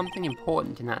 Is there something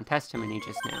important in that testimony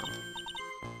just now?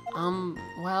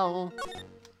 Well...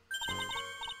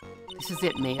 This is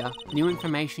it, Mia. New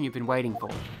information you've been waiting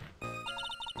for.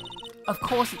 Of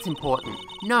course it's important.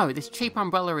 No, this cheap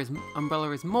umbrella is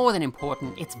more than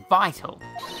important, it's vital.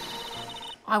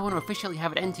 I want to officially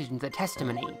have it entered into the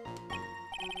testimony.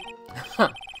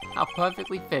 How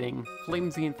perfectly fitting.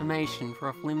 Flimsy information for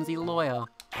a flimsy lawyer.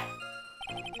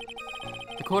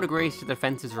 The court agrees to the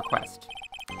defense's request.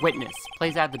 Witness,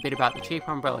 please add the bit about the cheap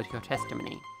umbrella to your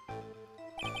testimony.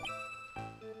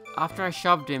 After I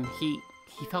shoved him, he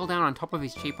fell down on top of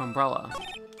his cheap umbrella.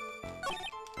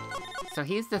 So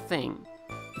here's the thing.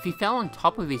 If he fell on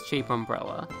top of his cheap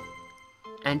umbrella,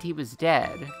 and he was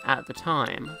dead at the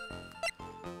time,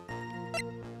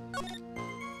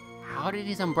 how did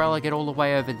his umbrella get all the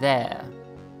way over there?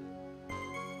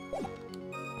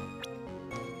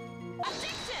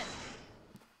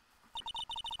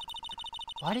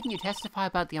 Why didn't you testify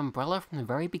about the umbrella from the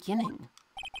very beginning?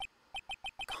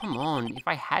 Come on, if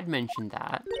I had mentioned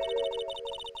that,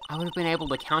 I would have been able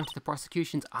to counter the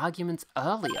prosecution's arguments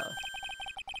earlier.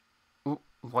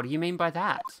 What do you mean by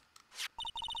that?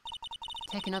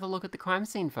 Take another look at the crime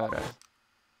scene photo.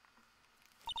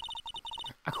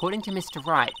 According to Mr.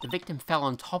 Wright, the victim fell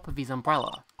on top of his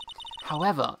umbrella.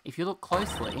 However, if you look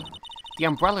closely, the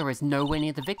umbrella is nowhere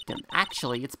near the victim.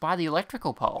 Actually, it's by the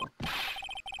electrical pole.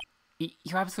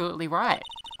 You're absolutely right.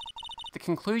 The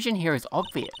conclusion here is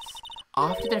obvious.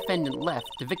 After the defendant left,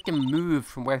 the victim moved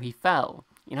from where he fell.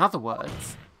 In other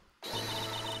words,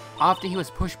 after he was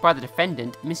pushed by the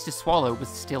defendant, Mr. Swallow was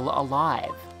still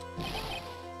alive.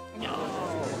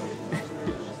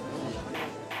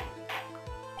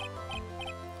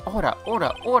 Order,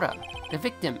 order, order! The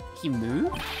victim, he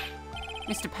moved?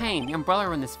 Mr. Payne, the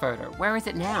umbrella in this photo, where is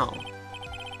it now?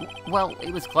 Well,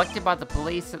 it was collected by the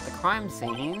police at the crime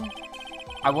scene.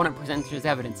 I want it presented as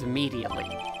evidence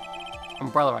immediately.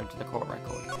 Umbrella added to the court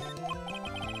record.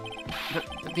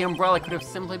 But the umbrella could have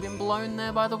simply been blown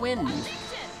there by the wind.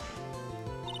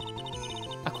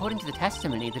 According to the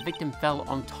testimony, the victim fell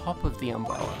on top of the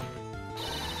umbrella.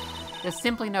 There's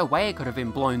simply no way it could have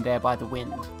been blown there by the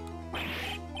wind.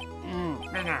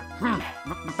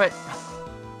 But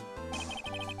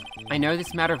I know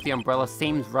this matter of the umbrella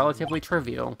seems relatively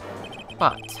trivial,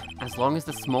 but as long as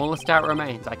the smallest doubt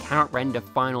remains, I cannot render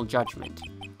final judgment.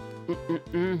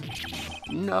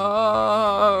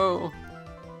 No!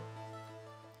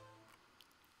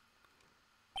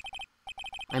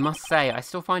 I must say, I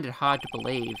still find it hard to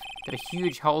believe that a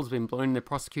huge hole's been blown in the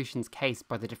prosecution's case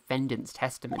by the defendant's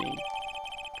testimony.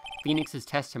 Phoenix's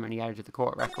testimony added to the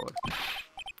court record.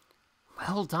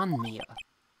 Well done, Mia.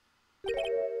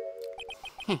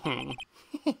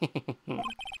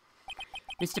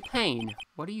 Mr. Payne,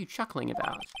 what are you chuckling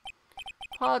about?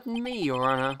 Pardon me, Your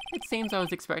Honor. It seems I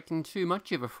was expecting too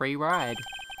much of a free ride.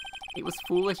 It was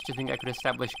foolish to think I could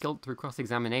establish guilt through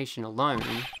cross-examination alone.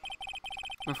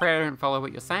 I'm afraid I don't follow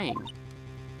what you're saying.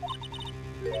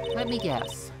 Let me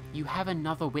guess. You have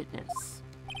another witness.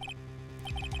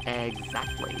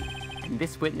 Exactly. And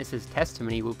this witness's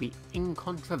testimony will be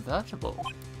incontrovertible.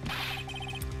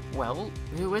 Well,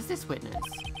 who is this witness?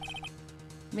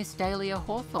 Miss Dahlia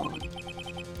Hawthorne.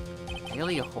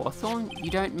 Dahlia Hawthorne?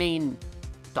 You don't mean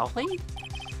Dolly?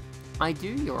 I do,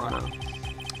 Your Honor.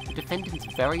 The defendant's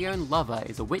very own lover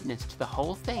is a witness to the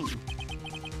whole thing.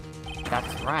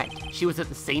 That's right. She was at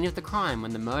the scene of the crime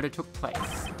when the murder took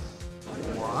place.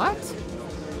 What?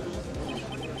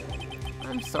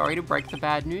 I'm sorry to break the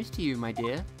bad news to you, my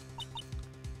dear.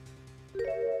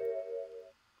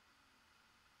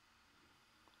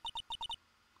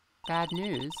 Bad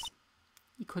news?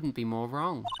 You couldn't be more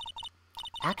wrong.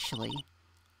 Actually,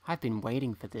 I've been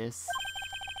waiting for this.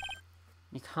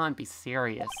 You can't be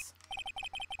serious.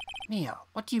 Mia,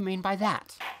 what do you mean by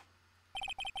that?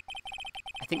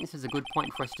 I think this is a good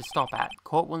point for us to stop at.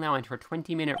 Court will now enter a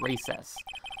 20-minute recess.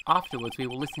 Afterwards, we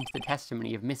will listen to the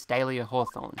testimony of Miss Dahlia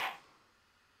Hawthorne.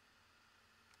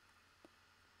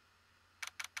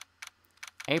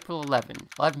 April 11,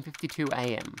 11:52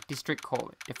 AM, District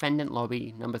Court, Defendant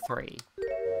Lobby, number 3.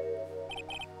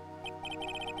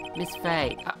 Miss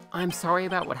Faye, I'm sorry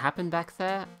about what happened back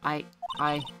there.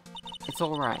 It's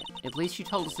alright. At least you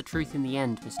told us the truth in the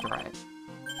end, Mr. Wright.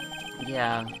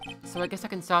 Yeah, so I guess I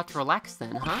can start to relax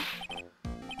then, huh?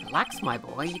 Relax, my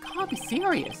boy, you can't be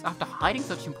serious after hiding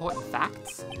such important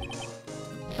facts.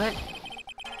 But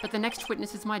the next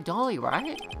witness is my Dolly,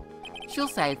 right? She'll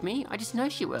save me, I just know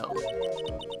she will.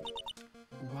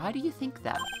 Why do you think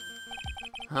that?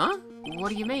 Huh? What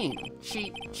do you mean?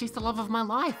 She's the love of my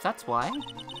life, that's why.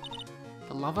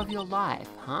 The love of your life,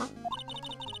 huh?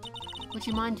 Would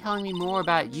you mind telling me more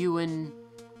about you and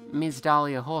Ms.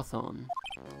 Dahlia Hawthorne?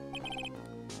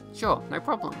 Sure, no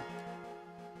problem.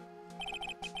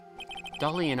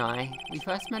 Dolly and I, we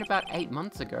first met about 8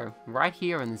 months ago, right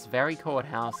here in this very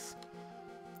courthouse.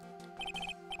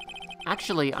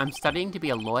 Actually, I'm studying to be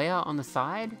a lawyer on the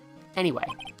side. Anyway,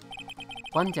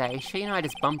 one day, she and I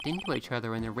just bumped into each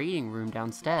other in the reading room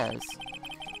downstairs.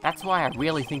 That's why I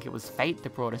really think it was fate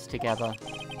that brought us together.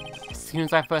 As soon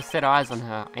as I first set eyes on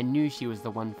her, I knew she was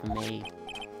the one for me.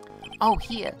 Oh,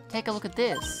 here, take a look at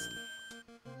this.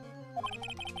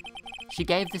 She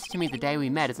gave this to me the day we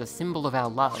met as a symbol of our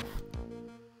love.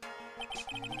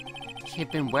 She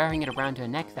had been wearing it around her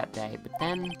neck that day, but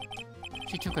then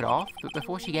she took it off, but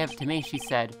before she gave it to me, she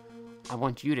said, I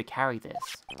want you to carry this.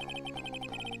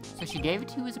 So she gave it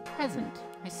to you as a present,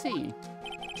 I see.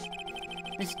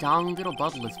 This darling little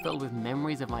bottle is filled with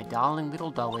memories of my darling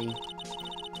little Dolly.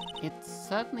 It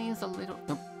certainly is a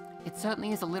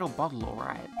little bottle,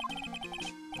 alright.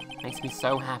 Makes me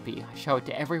so happy, I show it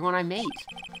to everyone I meet.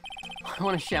 I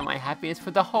want to share my happiness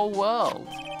with the whole world.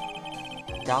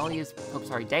 Dahlia's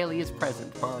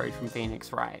present, borrowed from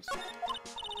Phoenix, right?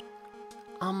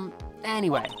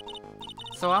 Anyway.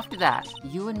 So after that,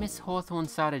 you and Miss Hawthorne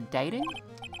started dating?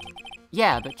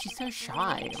 Yeah, but she's so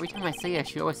shy. Every time I see her,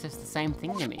 she always says the same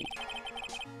thing to me.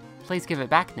 Please give it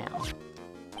back now.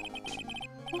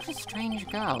 What a strange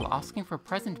girl, asking for a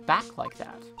present back like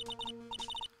that.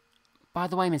 By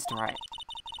the way, Mr. Wright,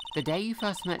 the day you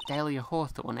first met Dahlia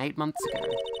Hawthorne 8 months ago,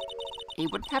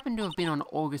 it wouldn't happen to have been on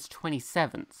August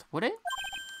 27th, would it?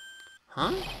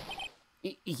 Huh?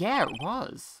 Yeah, it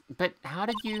was. But how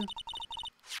did you...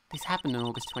 This happened on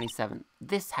August 27th.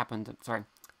 This happened on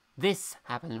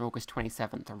August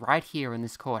 27th, right here in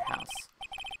this courthouse.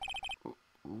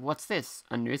 What's this?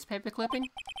 A newspaper clipping?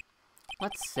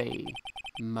 Let's see.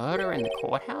 Murder in the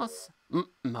courthouse?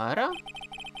 Murder?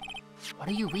 What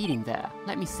are you reading there?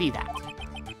 Let me see that.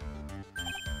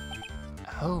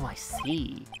 Oh, I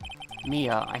see.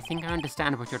 Mia, I think I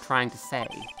understand what you're trying to say.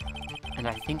 And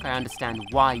I think I understand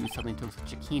why you suddenly took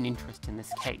such a keen interest in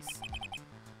this case.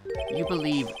 You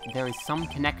believe there is some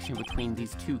connection between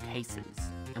these two cases.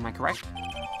 Am I correct?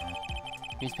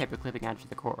 Newspaper clipping added to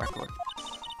the court record.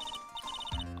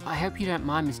 I hope you don't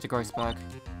mind, Mr. Grossberg.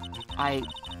 I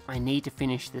need to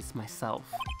finish this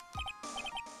myself.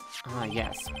 Ah,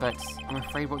 yes, but I'm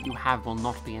afraid what you have will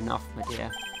not be enough, my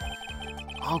dear.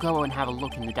 I'll go and have a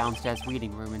look in the downstairs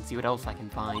reading room and see what else I can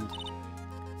find.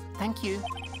 Thank you.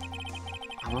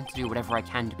 I want to do whatever I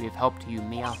can to be of help to you,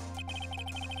 Mia.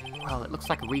 Well, it looks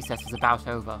like a recess is about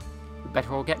over. We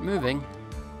better all get moving.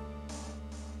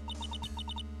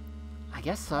 I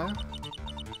guess so.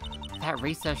 That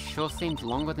recess sure seemed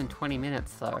longer than 20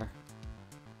 minutes, though.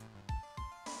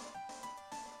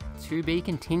 To be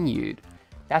continued.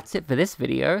 That's it for this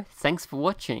video. Thanks for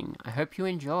watching. I hope you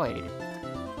enjoyed.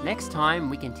 Next time,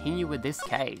 we continue with this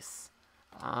case.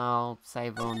 I'll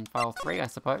save on file 3, I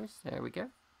suppose. There we go.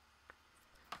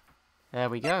 There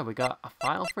we go. We got a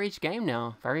file for each game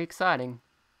now. Very exciting.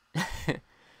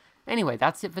 Anyway,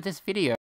 that's it for this video.